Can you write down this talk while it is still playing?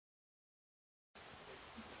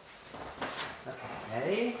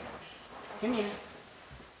Ready? Come here.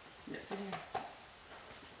 Let's sit here.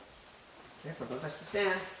 Careful, don't touch the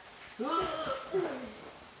stand.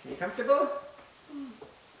 Are you comfortable?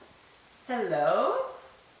 Hello?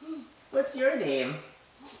 What's your name?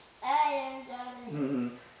 I am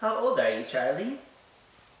Charlie. How old are you, Charlie?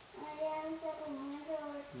 I am 7 years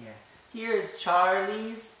old. Yeah. Here's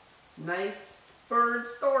Charlie's nice bird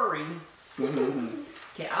story.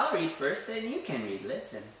 Okay, I'll read first, then you can read.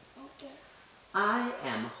 Listen. Okay. I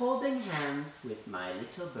am holding hands with my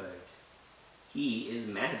little bird. He is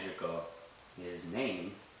magical. His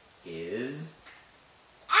name is...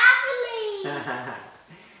 Ashley!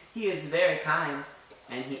 He is very kind,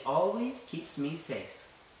 and he always keeps me safe.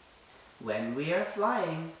 When we are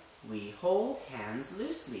flying, we hold hands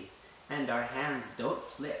loosely, and our hands don't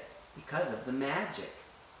slip because of the magic.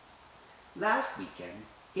 Last weekend,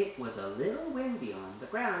 it was a little windy on the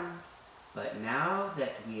ground, but now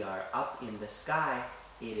that we are up in the sky,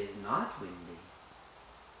 it is not windy.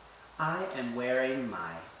 I am wearing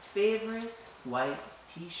my favorite white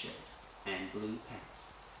t-shirt and blue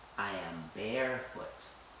pants. I am barefoot,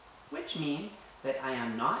 which means that I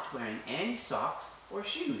am not wearing any socks or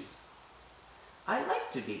shoes. I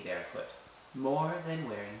like to be barefoot more than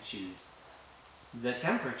wearing shoes. The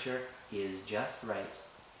temperature is just right.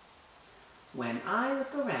 When I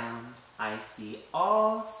look around, I see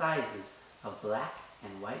all sizes of black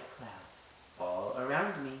and white clouds all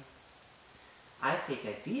around me. I take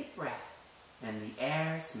a deep breath and the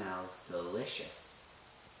air smells delicious.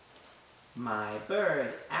 My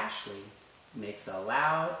bird, Ashley, makes a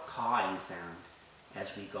loud cawing sound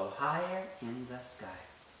as we go higher in the sky.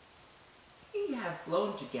 We have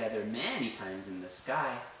flown together many times in the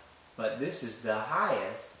sky, but this is the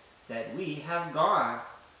highest that we have gone.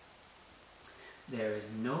 There is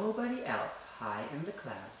nobody else high in the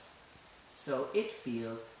clouds, so it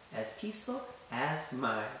feels as peaceful as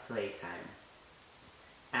my playtime.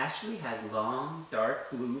 Ashley has long, dark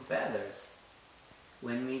blue feathers.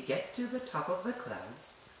 When we get to the top of the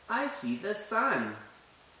clouds, I see the sun.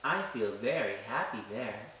 I feel very happy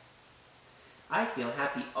there. I feel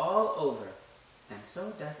happy all over, and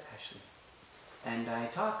so does Ashley. And I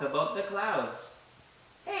talk about the clouds.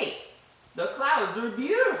 Hey, the clouds are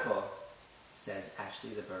beautiful, says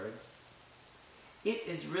Ashley the bird. It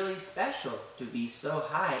is really special to be so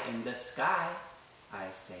high in the sky, I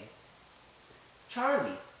say.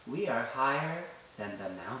 Charlie, we are higher than the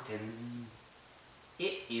mountains.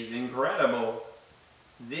 It is incredible.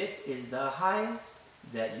 This is the highest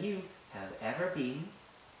that you have ever been,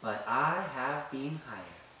 but I have been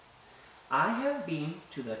higher. I have been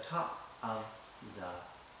to the top of the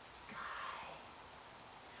sky.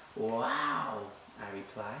 Wow, I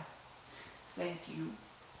reply. Thank you,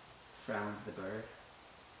 frowned the bird.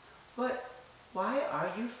 But why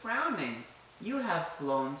are you frowning? You have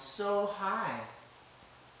flown so high.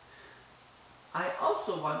 I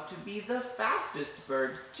also want to be the fastest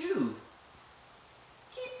bird, too.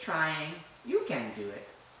 Keep trying. You can do it.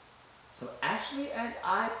 So Ashley and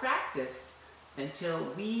I practiced until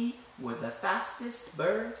we were the fastest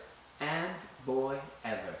bird and boy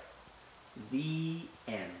ever. The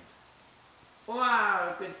end.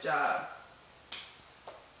 Wow, good job.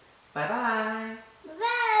 Bye-bye.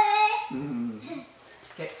 Bye!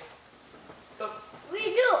 Okay. Oh. We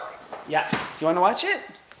do. Yeah. Do you want to watch it?